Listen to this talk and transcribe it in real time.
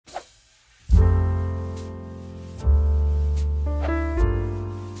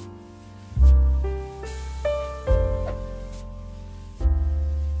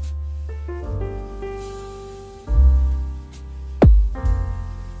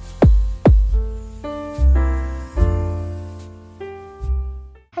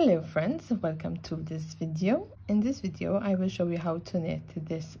Hello friends, welcome to this video. In this video I will show you how to knit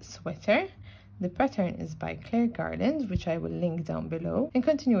this sweater. The pattern is by Claire Gardens, which I will link down below, in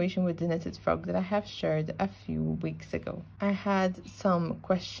continuation with the knitted frog that I have shared a few weeks ago. I had some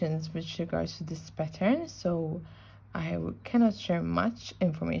questions with regards to this pattern, so I cannot share much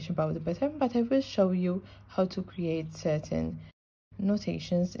information about the pattern, but I will show you how to create certain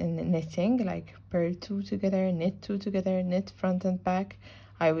notations in knitting, like purl 2 together, knit 2 together, knit front and back.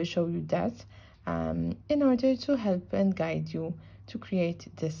 I will show you that in order to help and guide you to create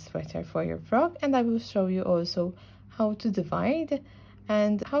this sweater for your frog. And I will show you also how to divide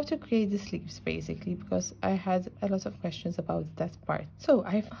and how to create the sleeves, basically, because I had a lot of questions about that part. So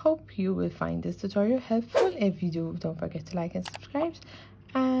I hope you will find this tutorial helpful. If you do, don't forget to like and subscribe,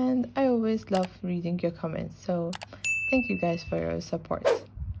 and I always love reading your comments, so thank you guys for your support,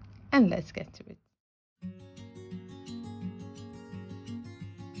 and let's get to it.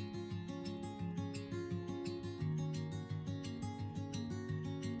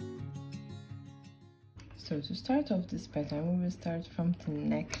 So to start off this pattern, we will start from the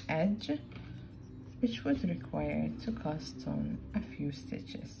neck edge, which would require to cast on a few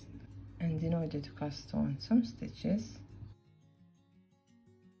stitches. And in order to cast on some stitches,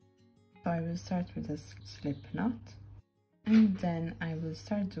 so I will start with a slip knot, and then I will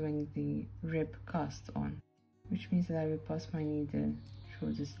start doing the rib cast on, which means that I will pass my needle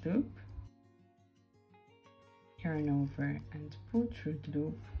through this loop, yarn over and pull through the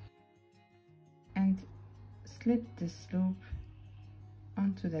loop, and slip this loop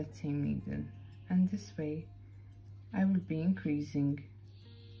onto that same needle, and this way I will be increasing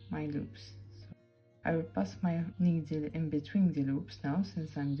my loops. So I will pass my needle in between the loops now,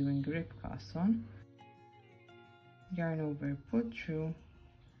 since I'm doing rib cast on, yarn over, pull through,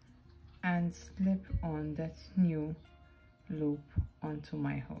 and slip on that new loop onto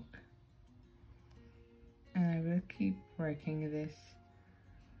my hook, and I will keep working this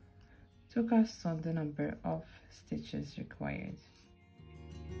to cast on the number of stitches required.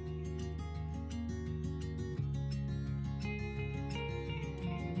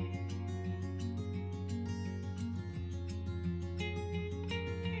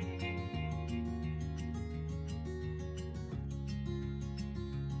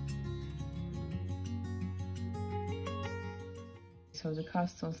 So the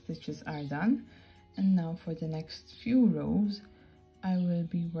cast on stitches are done, and now for the next few rows I will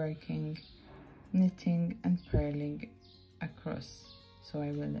be working knitting and purling across. So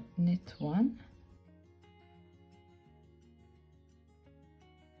I will knit 1,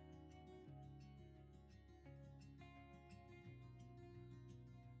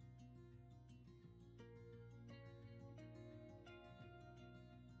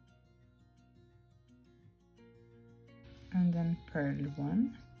 and then purl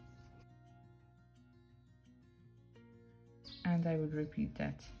 1, and I will repeat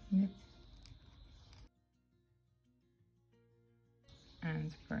that, knit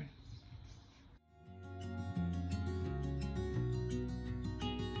and purl.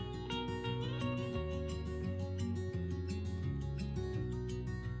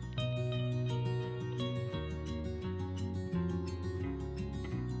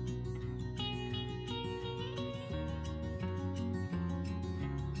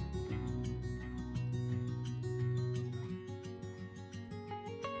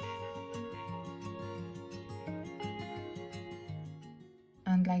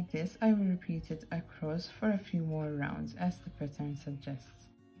 And like this, I will repeat it across for a few more rounds as the pattern suggests.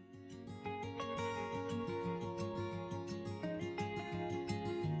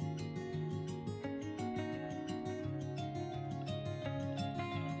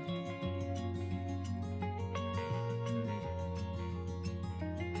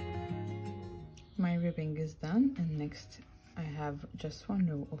 My ribbing is done, and next I have just one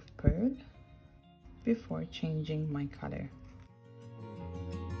row of purl before changing my color.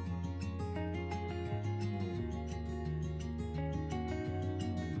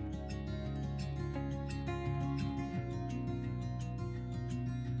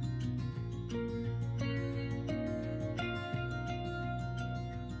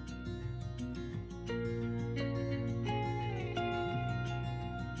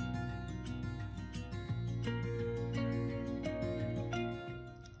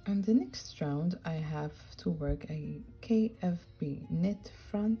 And the next round I have to work a KFB, knit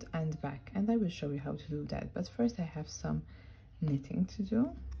front and back, and I will show you how to do that, but first I have some knitting to do.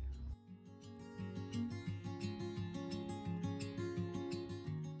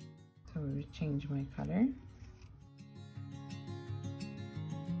 So I will change my color.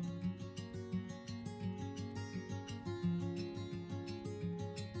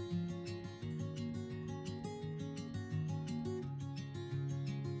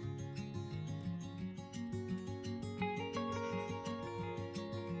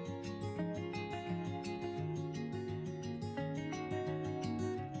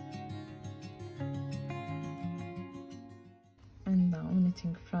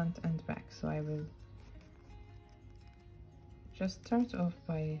 knitting front and back. So I will just start off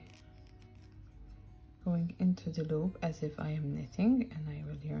by going into the loop as if I am knitting, and I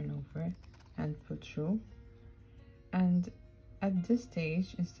will yarn over and pull through. And at this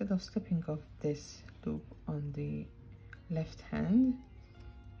stage, instead of slipping off this loop on the left hand,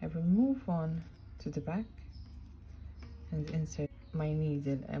 I will move on to the back and insert my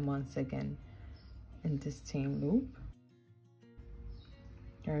needle once again in this same loop,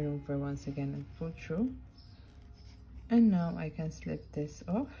 yarn over once again and pull through. And now I can slip this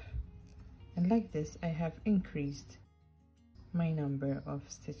off, and like this I have increased my number of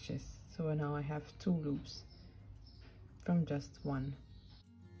stitches. So now I have 2 loops from just 1.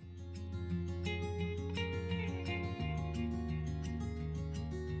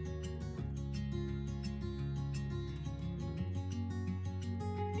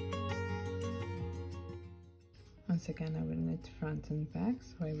 Once again I will knit front and back,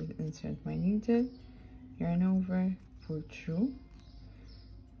 so I will insert my needle, yarn over, pull through,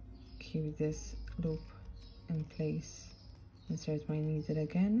 keep this loop in place, insert my needle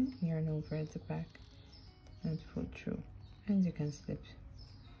again, yarn over at the back and pull through, and you can slip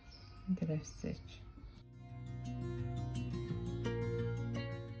the left stitch.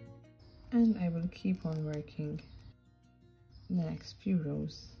 And I will keep on working the next few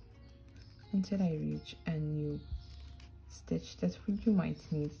rows until I reach a new stitch that you might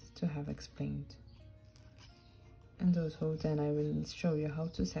need to have explained. And also then I will show you how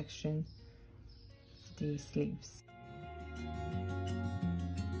to section the sleeves.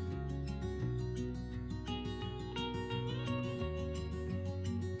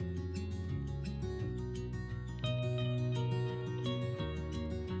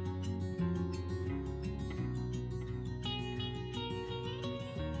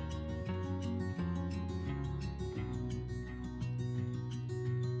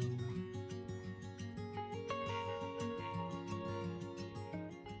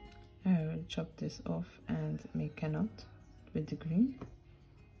 Chop this off and make a knot with the green.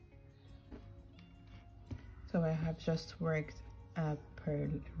 So I have just worked a purl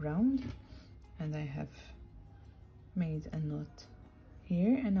round and I have made a knot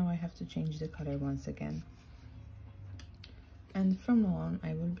here, and now I have to change the color once again. And from now on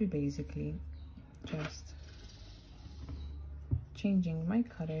I will be basically just changing my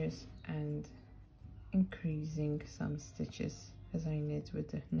colors and increasing some stitches as I knit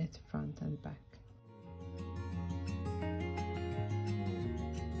with the knit front and back.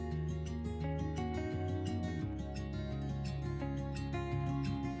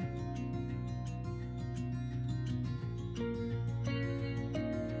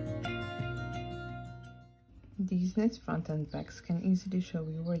 These knit front and backs can easily show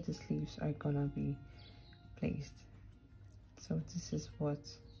you where the sleeves are gonna be placed. So this is what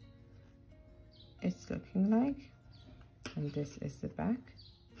it's looking like. And this is the back.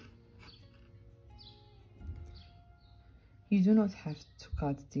 You do not have to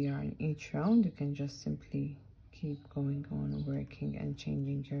cut the yarn each round. You can just simply keep going on working and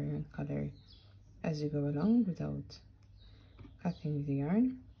changing your yarn color as you go along without cutting the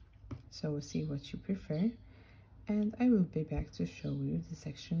yarn. So we'll see what you prefer, and I will be back to show you the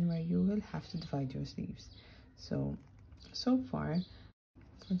section where you will have to divide your sleeves. So far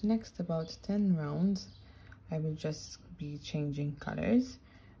for the next about 10 rounds I will just be changing colors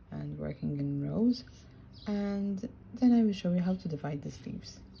and working in rows, and then I will show you how to divide the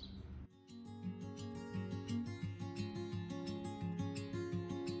sleeves.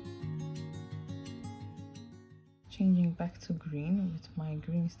 Changing back to green with my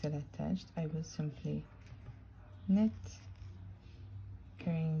green still attached, I will simply knit,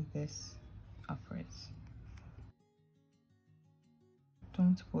 carrying this upwards.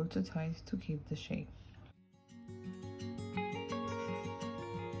 Don't pull too tight to keep the shape.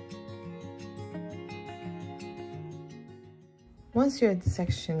 Once you're at the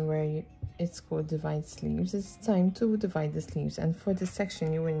section where it's called divide sleeves, it's time to divide the sleeves, and for this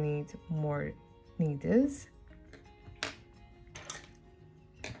section you will need more needles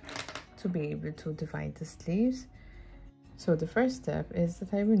to be able to divide the sleeves. So the first step is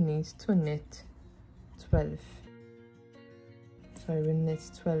that I will need to knit 12. So I will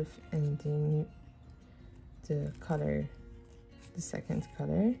knit 12 in the color, the second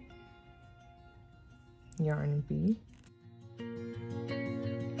color, yarn B.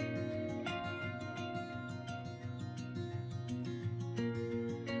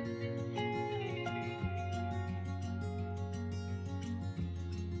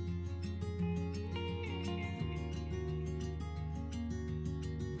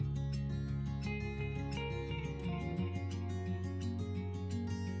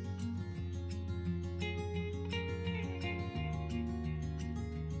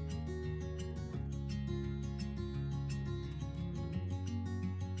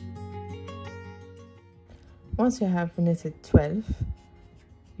 Once you have knitted 12,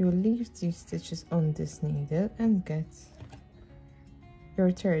 you will leave these stitches on this needle and get your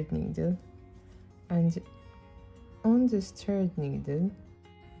third needle, and on this third needle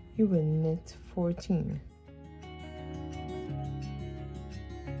you will knit 14.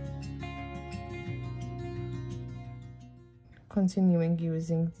 Continuing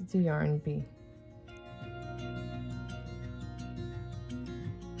using the yarn B.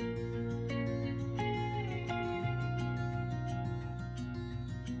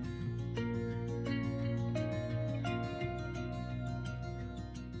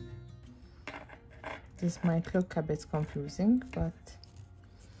 This might look a bit confusing, but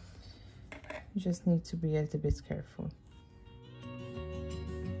you just need to be a little bit careful.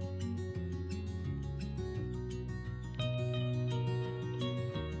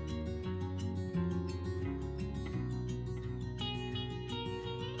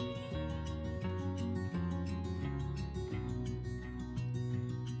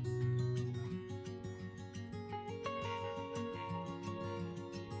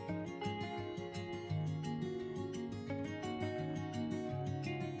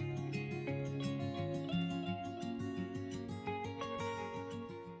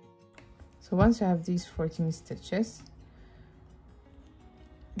 So once you have these 14 stitches,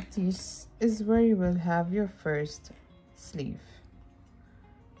 this is where you will have your first sleeve.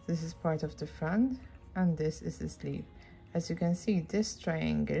 This is part of the front and this is the sleeve. As you can see, this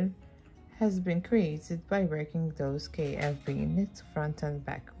triangle has been created by working those KFB knit front and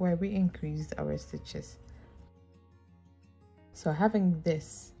back, where we increased our stitches. So having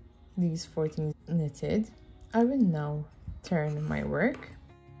these 14 knitted, I will now turn my work.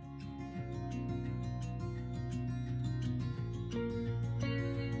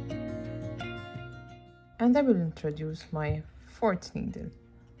 And I will introduce my fourth needle.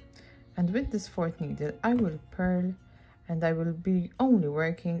 And with this fourth needle, I will purl, and I will be only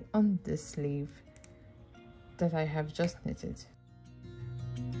working on this sleeve that I have just knitted.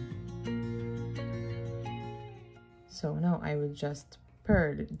 So now I will just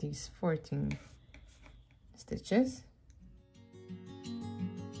purl these 14 stitches.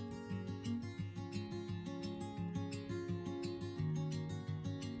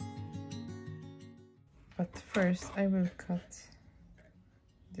 But first I will cut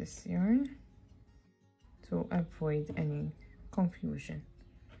this yarn to avoid any confusion.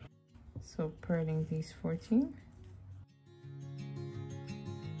 So purling these 14.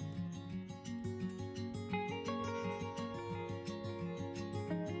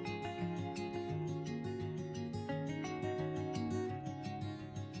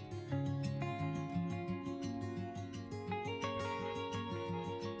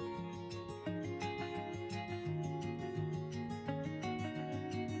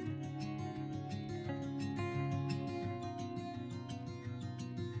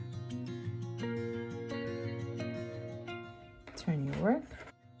 Turn your work.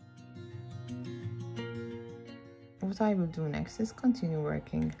 What I will do next is continue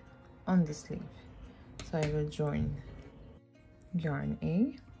working on the sleeve. So I will join yarn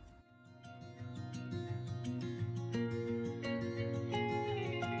A,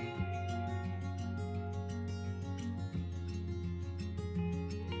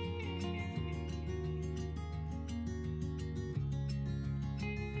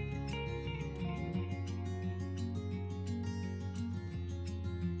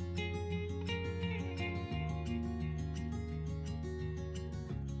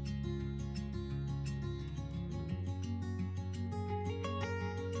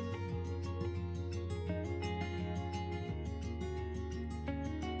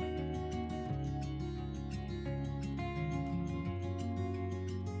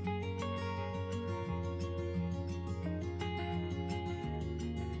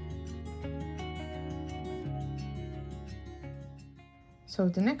 so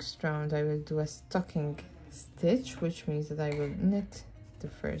the next round I will do a stocking stitch, which means that I will knit the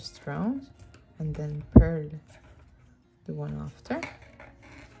first round and then purl the one after.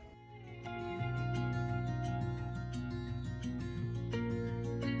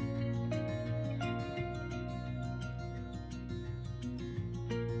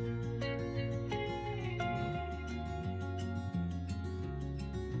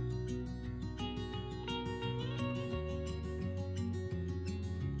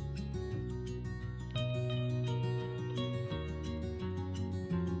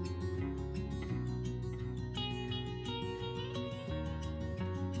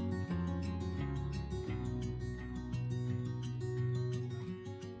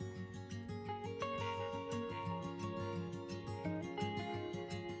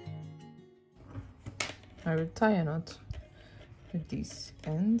 I will tie a knot with these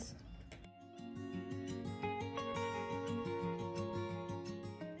ends.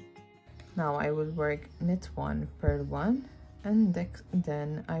 Now I will work knit 1, purl 1, and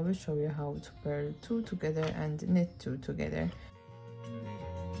then I will show you how to purl 2 together and knit 2 together.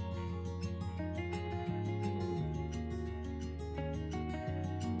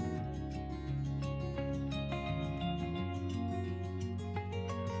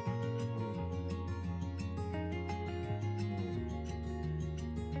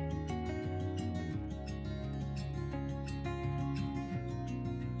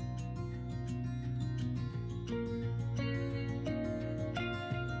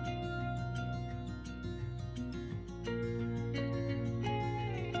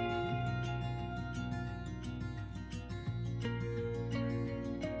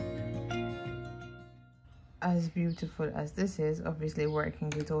 As beautiful as this is, obviously working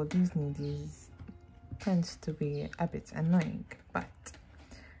with all these needles tends to be a bit annoying, but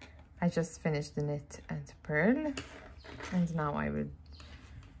I just finished the knit and purl, and now I will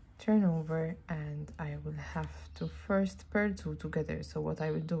turn over and I will have to first purl 2 together. So what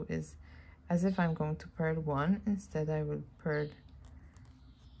I will do is, as if I'm going to purl 1, instead I will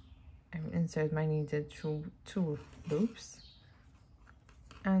insert my needle through 2 loops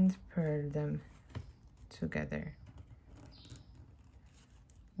and purl them together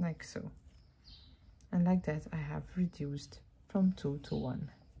like so, and like that I have reduced from 2 to 1.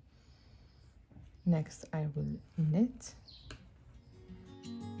 Next I will knit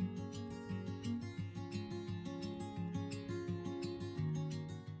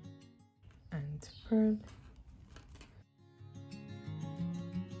and purl,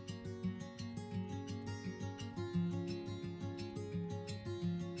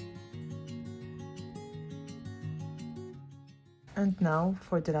 and now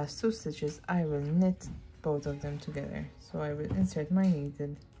for the last 2 stitches I will knit both of them together. So I will insert my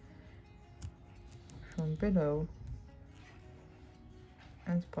needle from below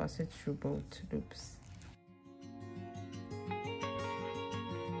and pass it through both loops.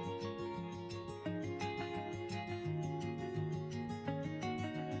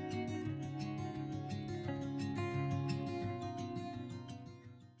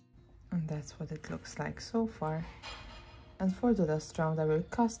 And that's what it looks like so far. And for the last round I will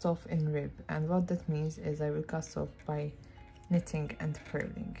cast off in rib, and what that means is I will cast off by knitting and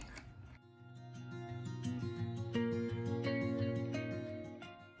purling.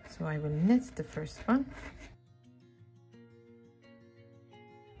 So I will knit the first one,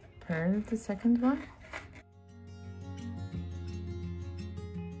 purl the second one,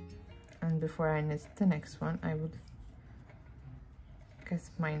 and before I knit the next one I will get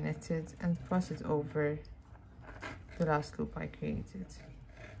my knitted and pass it over the last loop I created.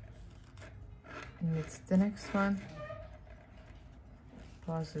 Knit the next one,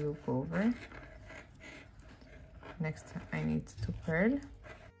 pass the loop over. Next I need to purl,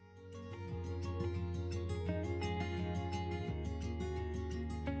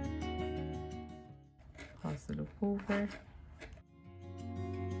 pass the loop over,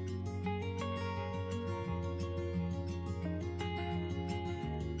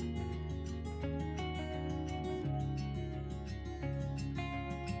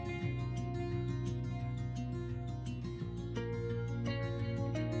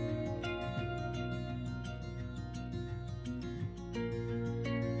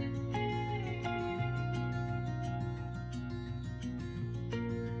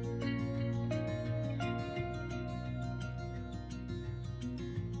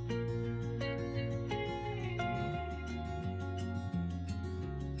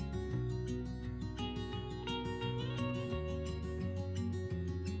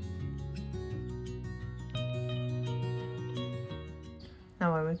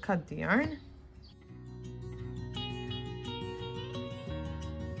 Now I will cut the yarn.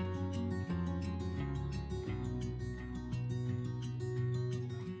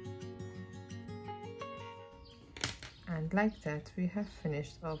 And like that we have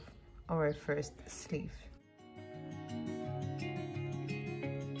finished off our first sleeve.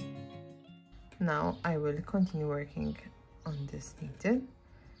 Now I will continue working on this needle,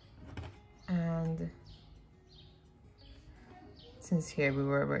 and since here we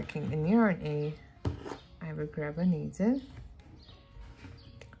were working in yarn A, I will grab a needle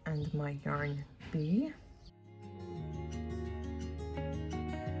and my yarn B.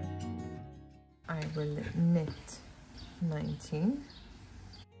 I will knit 19.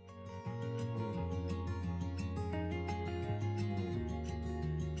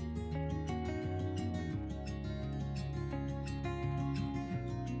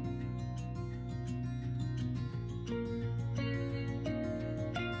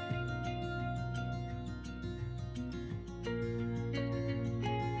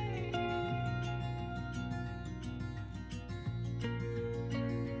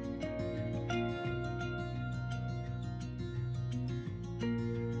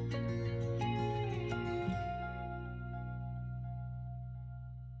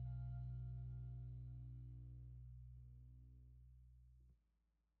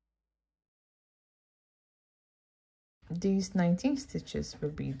 these 19 stitches will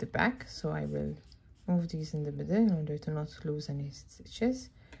be the back, so I will move these in the middle in order to not lose any stitches,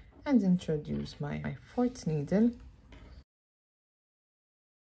 and introduce my 4th needle,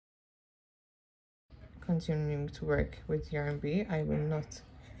 continuing to work with yarn B. I will not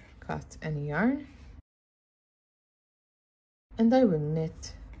cut any yarn, and I will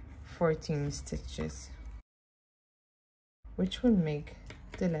knit 14 stitches, which will make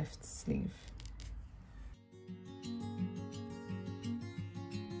the left sleeve.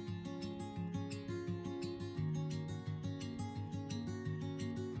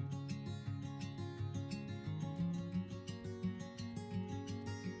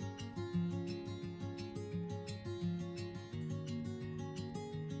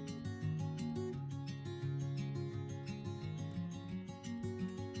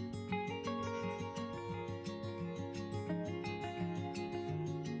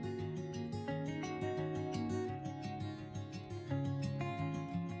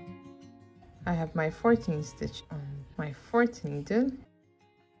 I have my 14 stitch on my 4th needle.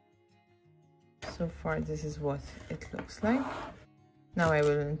 So far this is what it looks like. Now I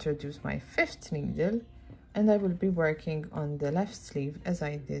will introduce my 5th needle, and I will be working on the left sleeve as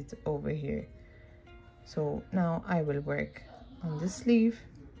I did over here. So now I will work on the sleeve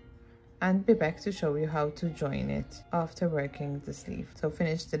and be back to show you how to join it after working the sleeve. So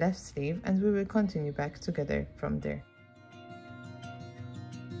finish the left sleeve and we will continue back together from there.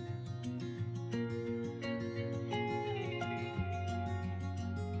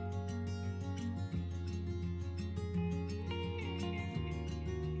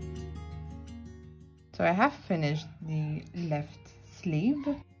 So I have finished the left sleeve,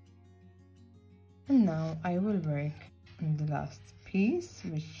 and now I will work on the last piece,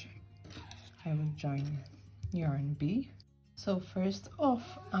 which I will join yarn B. So first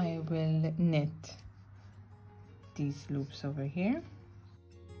off, I will knit these loops over here.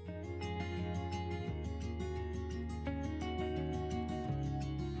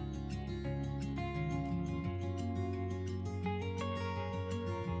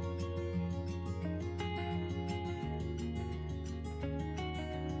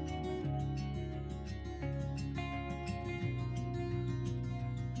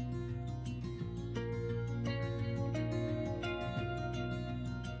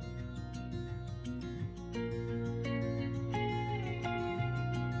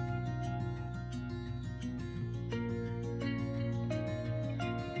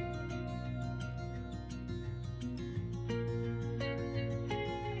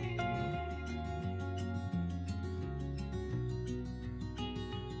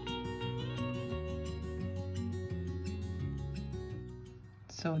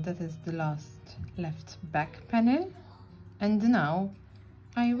 So that is the last left back panel, and now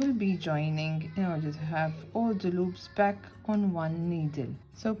I will be joining in order to have all the loops back on one needle.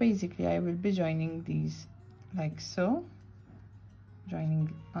 So basically I will be joining these like so,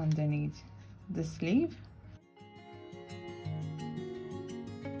 joining underneath the sleeve.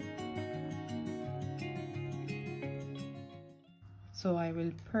 So I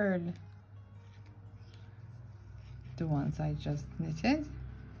will purl the ones I just knitted.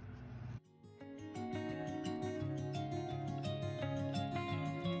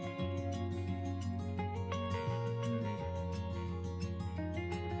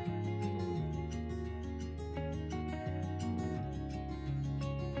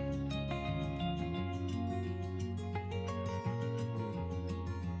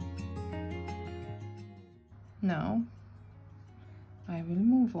 Now I will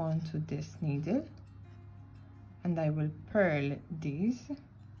move on to this needle and I will purl these.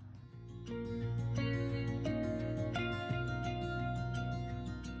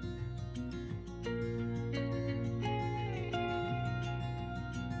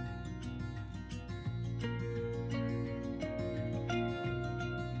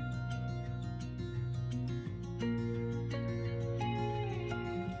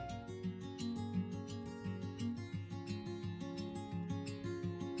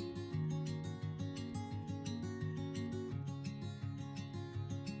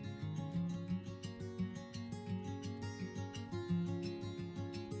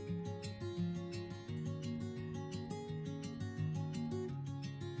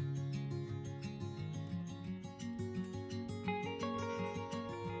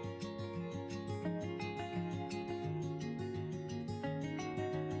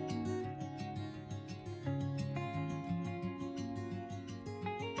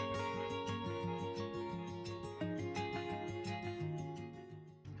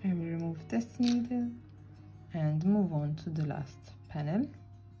 I will remove this needle and move on to the last panel.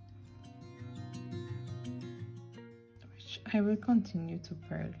 I will continue to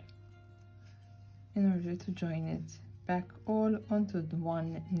purl in order to join it back all onto the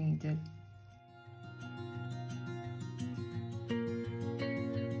one needle.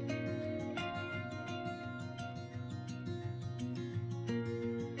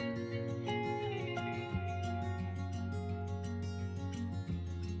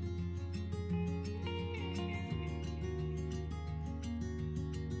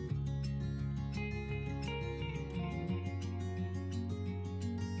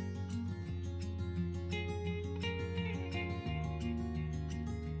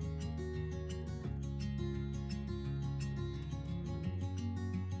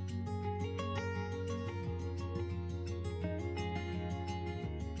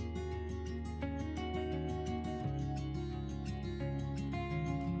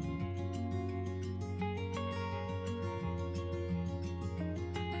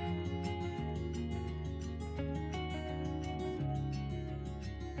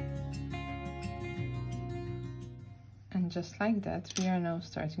 And just like that, we are now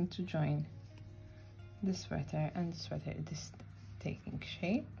starting to join the sweater, and the sweater is taking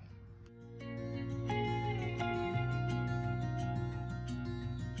shape.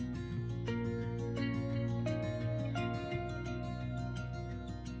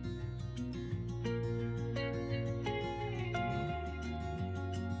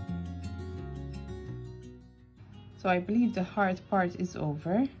 So I believe the hard part is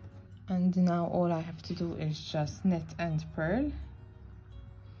over. And now all I have to do is just knit and purl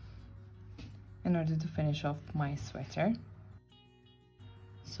in order to finish off my sweater.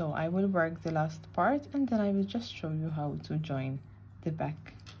 So I will work the last part and then I will just show you how to join the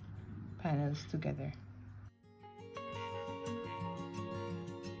back panels together.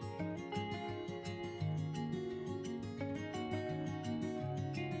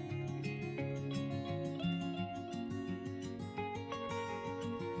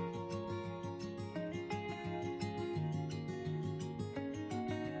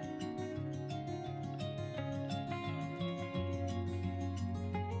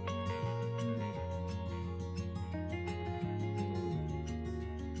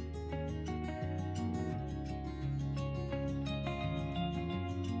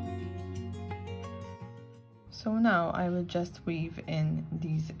 So now I will just weave in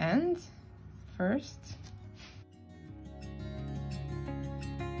these ends first.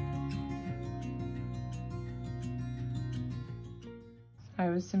 I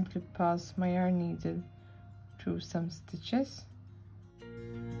will simply pass my yarn needle through some stitches.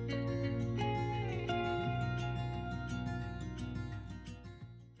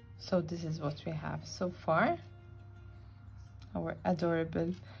 So this is what we have so far. Our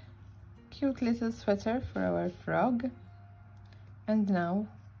adorable cute little sweater for our frog. And now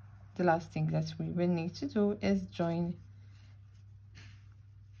the last thing that we will need to do is join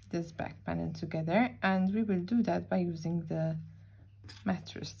this back panel together, and we will do that by using the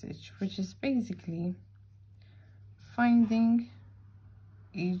mattress stitch, which is basically finding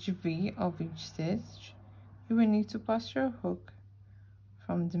each V of each stitch. You will need to pass your hook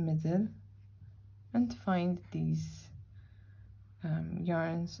from the middle and find these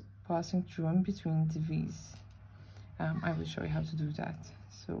yarns passing through in between the V's. I will show you how to do that.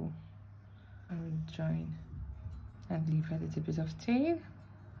 So I will join and leave a little bit of tail.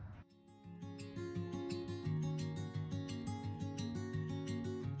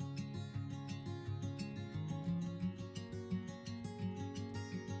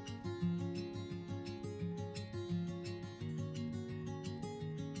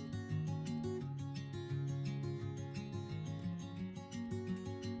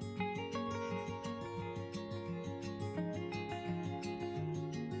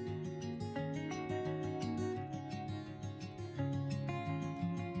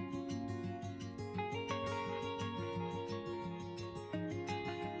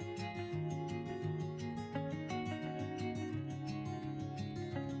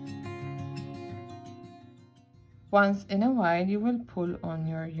 Once in a while, you will pull on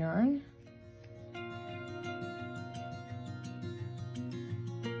your yarn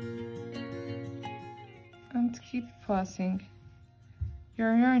and keep passing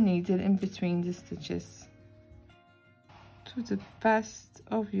your yarn needle in between the stitches to the best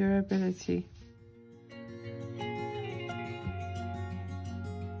of your ability.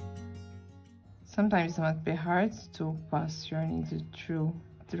 Sometimes it might be hard to pass your needle through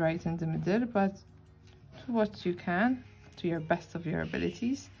the right and the middle, but do what you can to your best of your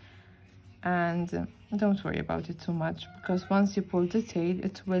abilities, and don't worry about it too much, because once you pull the tail,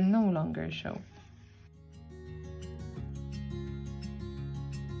 it will no longer show.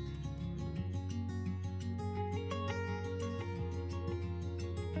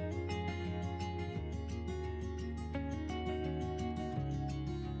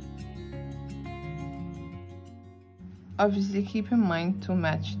 Obviously keep in mind to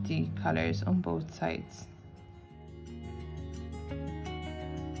match the colors on both sides.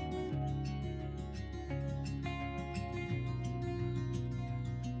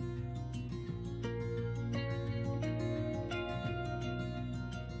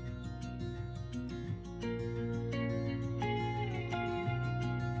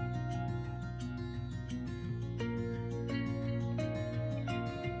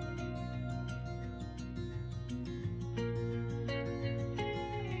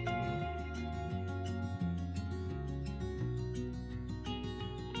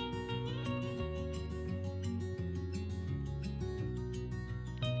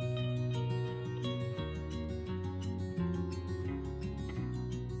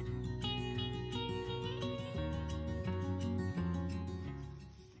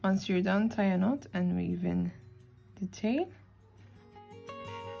 Once you're done, tie a knot and weave in the tail.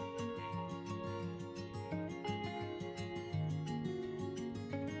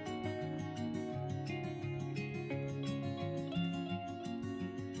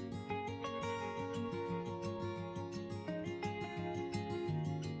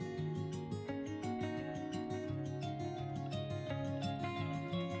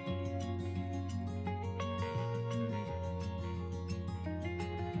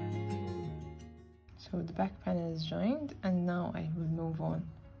 So the back panel is joined, and now I will move on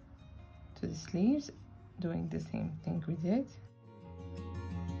to the sleeves, doing the same thing we did.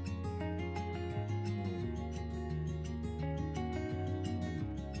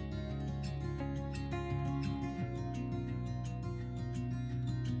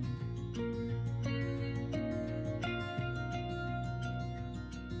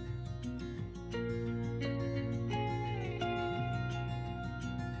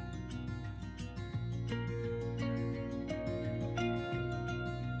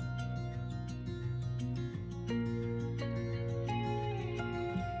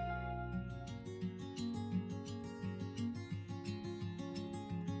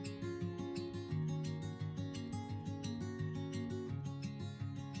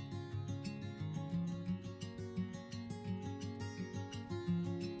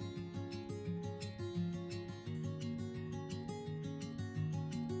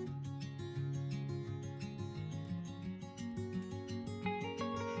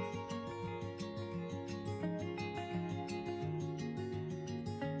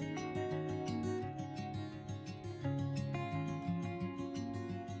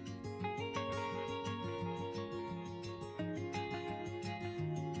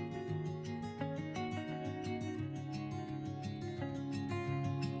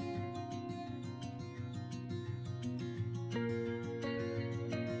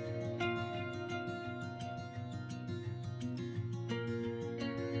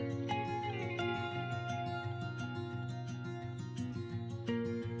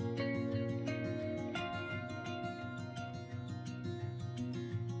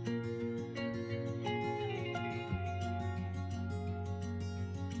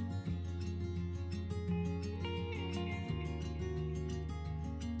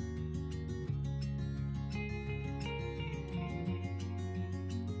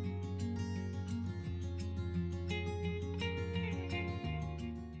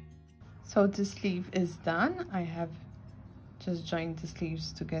 So the sleeve is done. I have just joined the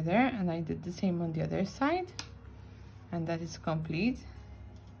sleeves together, and I did the same on the other side, and that is complete.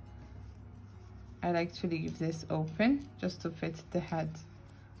 I like to leave this open just to fit the head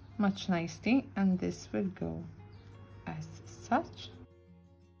much nicely, and this will go as such.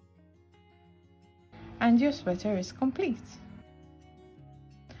 And your sweater is complete.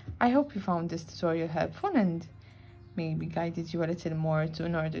 I hope you found this tutorial helpful and maybe guided you a little more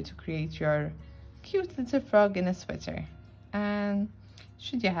in order to create your cute little frog in a sweater. And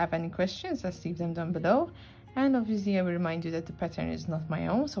should you have any questions, just leave them down below. And obviously I will remind you that the pattern is not my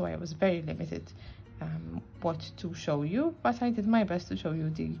own, so I was very limited what to show you, but I did my best to show you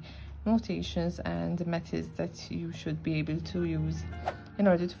the notations and the methods that you should be able to use in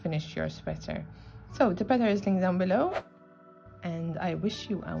order to finish your sweater. So the pattern is linked down below, and I wish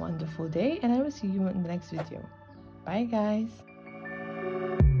you a wonderful day, and I will see you in the next video. Bye guys.